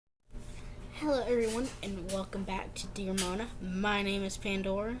Hello everyone and welcome back to Dear Mona. My name is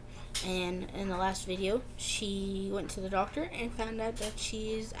Pandora, and in the last video she went to the doctor and found out that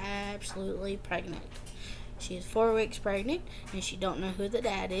she is absolutely pregnant. She is 4 weeks pregnant and she don't know who the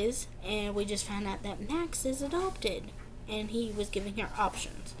dad is, and we just found out that Max is adopted and he was giving her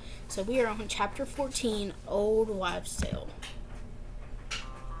options. So we are on chapter 14, Old Wives' Tale.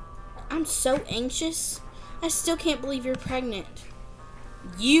 I'm so anxious. I still can't believe you're pregnant.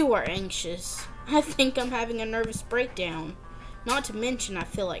 You are anxious. I think I'm having a nervous breakdown. Not to mention I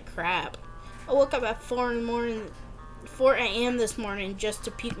feel like crap. I woke up at 4 a.m. this morning just to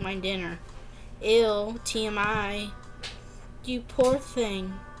puke my dinner. Ew, TMI. You poor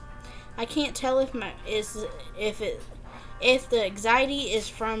thing. I can't tell if the anxiety is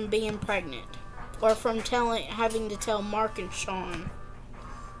from being pregnant or from having to tell Mark and Sean.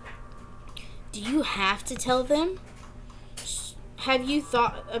 Do you have to tell them? Have you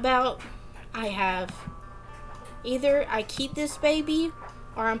thought about? I have. Either I keep this baby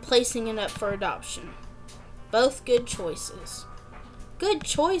or I'm placing it up for adoption. Both good choices. Good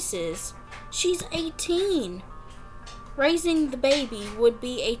choices? She's 18. Raising the baby would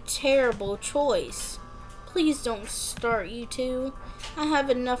be a terrible choice. Please don't start, you two. I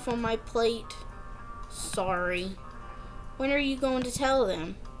have enough on my plate. Sorry. When are you going to tell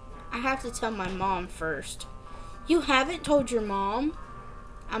them? I have to tell my mom first. You haven't told your mom?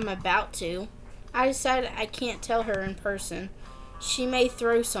 I'm about to. I decided I can't tell her in person. She may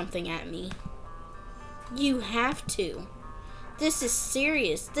throw something at me. You have to. This is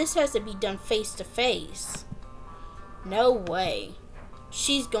serious. This has to be done face to face. No way.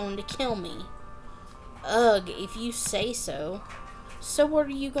 She's going to kill me. Ugh, if you say so. So what are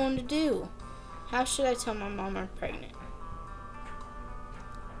you going to do? How should I tell my mom I'm pregnant?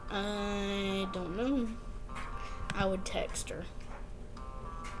 I don't know. I would text her.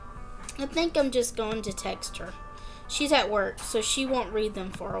 I think I'm just going to text her. She's at work, so she won't read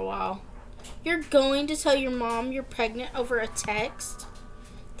them for a while. You're going to tell your mom you're pregnant over a text?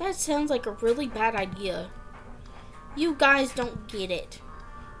 That sounds like a really bad idea. You guys don't get it.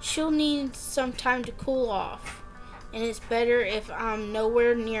 She'll need some time to cool off, and it's better if I'm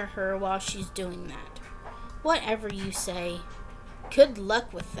nowhere near her while she's doing that. Whatever you say. Good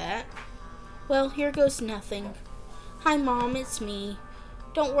luck with that. Well, here goes nothing. Hi, Mom, it's me.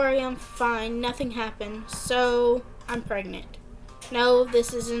 Don't worry, I'm fine. Nothing happened. So, I'm pregnant. No,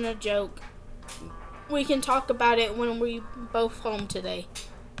 this isn't a joke. We can talk about it when we're both home today.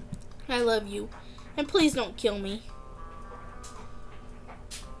 I love you. And please don't kill me.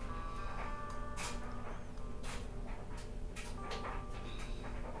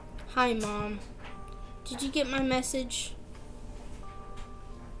 Hi, Mom. Did you get my message?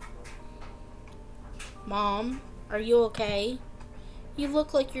 Mom? Are you okay? You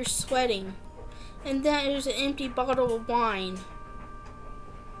look like you're sweating. And there's an empty bottle of wine.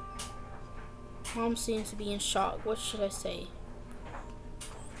 Mom seems to be in shock. What should I say?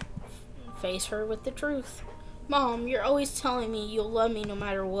 Face her with the truth. Mom, you're always telling me you'll love me no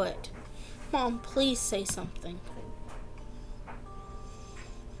matter what. Mom, please say something.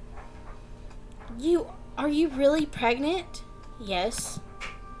 Are you really pregnant? Yes.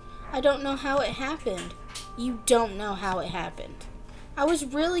 I don't know how it happened. You don't know how it happened. I was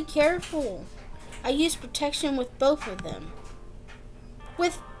really careful. I used protection with both of them.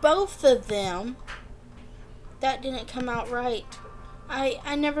 With both of them? That didn't come out right.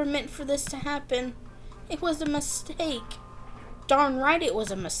 I never meant for this to happen. It was a mistake. Darn right it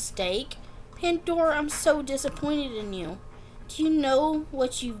was a mistake. Pandora, I'm so disappointed in you. Do you know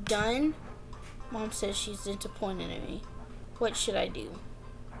what you've done? Mom says she's disappointed in me. What should I do?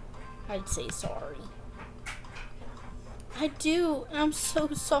 I'd say sorry. I do, and I'm so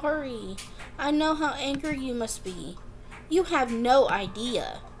sorry. I know how angry you must be. You have no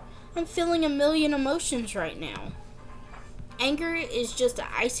idea. I'm feeling a million emotions right now. Anger is just the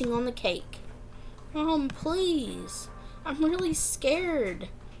icing on the cake. Mom, please. I'm really scared.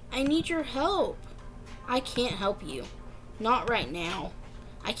 I need your help. I can't help you. Not right now.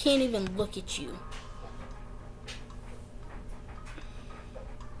 I can't even look at you.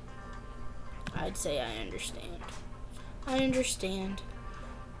 I'd say I understand. I understand.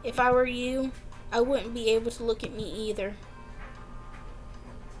 If I were you, I wouldn't be able to look at me either.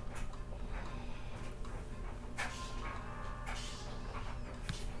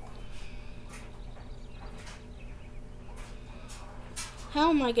 How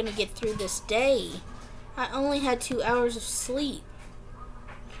am I going to get through this day? I only had 2 hours of sleep.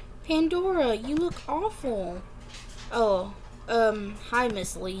 Pandora, you look awful. Oh, hi,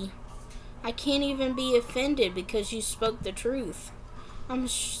 Miss Lee. I can't even be offended because you spoke the truth.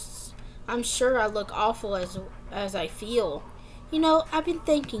 I'm sure I look awful as I feel. You know, I've been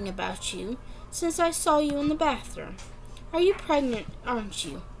thinking about you since I saw you in the bathroom. Are you pregnant, aren't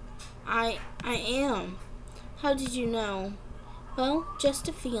you? I am. How did you know? Well, just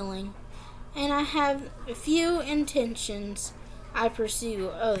a feeling. And I have a few intentions I pursue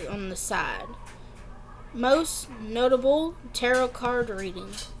on the side. Most notable, tarot card reading.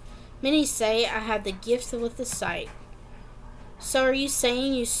 Many say I have the gift with the sight. So are you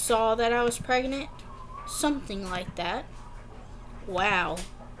saying you saw that I was pregnant? Something like that. Wow.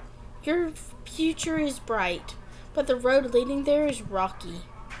 Your future is bright, but the road leading there is rocky.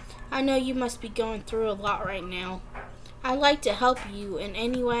 I know you must be going through a lot right now. I'd like to help you in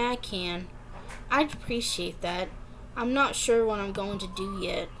any way I can. I'd appreciate that. I'm not sure what I'm going to do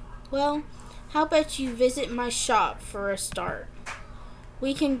yet. Well, how about you visit my shop for a start?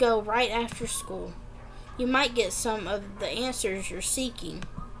 We can go right after school. You might get some of the answers you're seeking.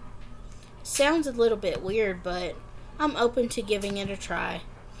 Sounds a little bit weird, but I'm open to giving it a try.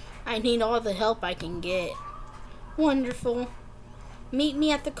 I need all the help I can get. Wonderful. Meet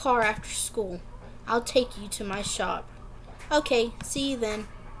me at the car after school. I'll take you to my shop. Okay, see you then.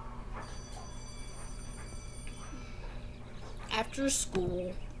 After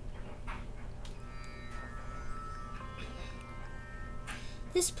school.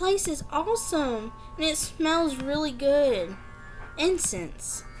 This place is awesome, and it smells really good.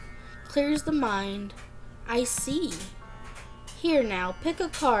 Incense. Clears the mind. I see. Here now, pick a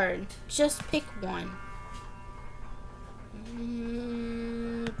card. Just pick one.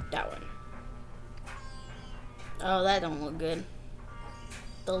 That one. Oh, that don't look good.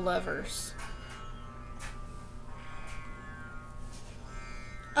 The Lovers.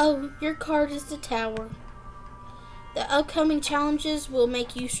 Oh, your card is the Tower. The upcoming challenges will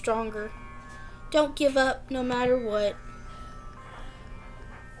make you stronger. Don't give up no matter what.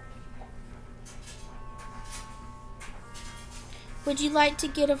 Would you like to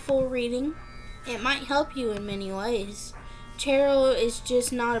get a full reading? It might help you in many ways. Tarot is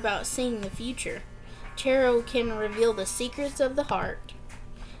just not about seeing the future. Tarot can reveal the secrets of the heart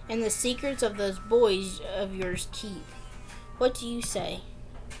and the secrets of those boys of yours keep. What do you say?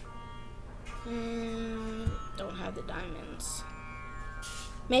 Don't have the diamonds.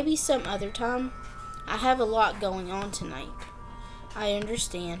 Maybe some other time. I have a lot going on tonight. I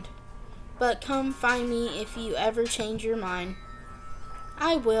understand. But come find me if you ever change your mind.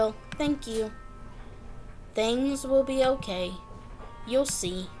 I will. Thank you. Things will be okay. You'll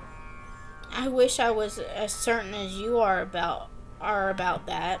see. I wish I was as certain as you are about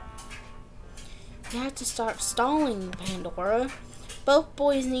that. You have to stop stalling, Pandora. Both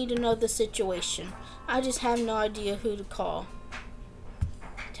boys need to know the situation. I just have no idea who to call.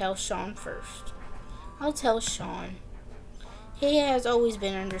 Tell Sean first. I'll tell Sean. He has always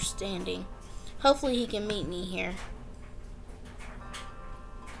been understanding. Hopefully he can meet me here.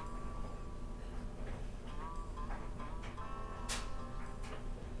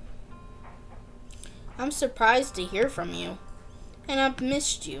 I'm surprised to hear from you. And I've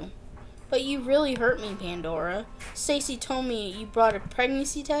missed you. But you really hurt me, Pandora. Stacy told me you brought a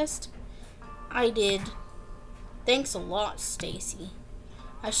pregnancy test. I did. Thanks a lot, Stacy.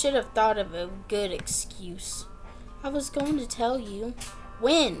 I should have thought of a good excuse. I was going to tell you.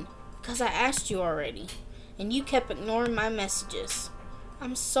 When? Because I asked you already. And you kept ignoring my messages.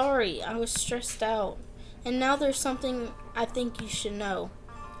 I'm sorry. I was stressed out. And now there's something I think you should know.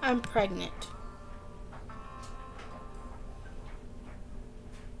 I'm pregnant.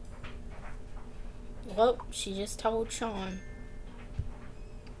 Well, she just told Sean.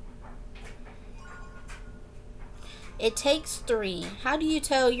 It takes 3. How do you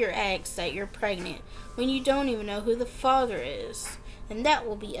tell your ex that you're pregnant when you don't even know who the father is? And that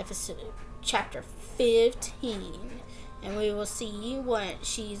will be chapter 15. And we will see what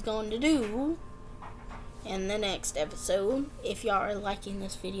she's going to do in the next episode. If y'all are liking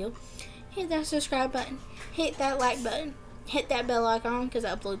this video, hit that subscribe button, hit that like button, hit that bell icon because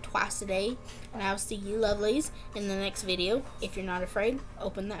I upload twice a day. And I'll see you lovelies in the next video. If you're not afraid,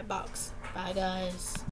 open that box. Bye guys.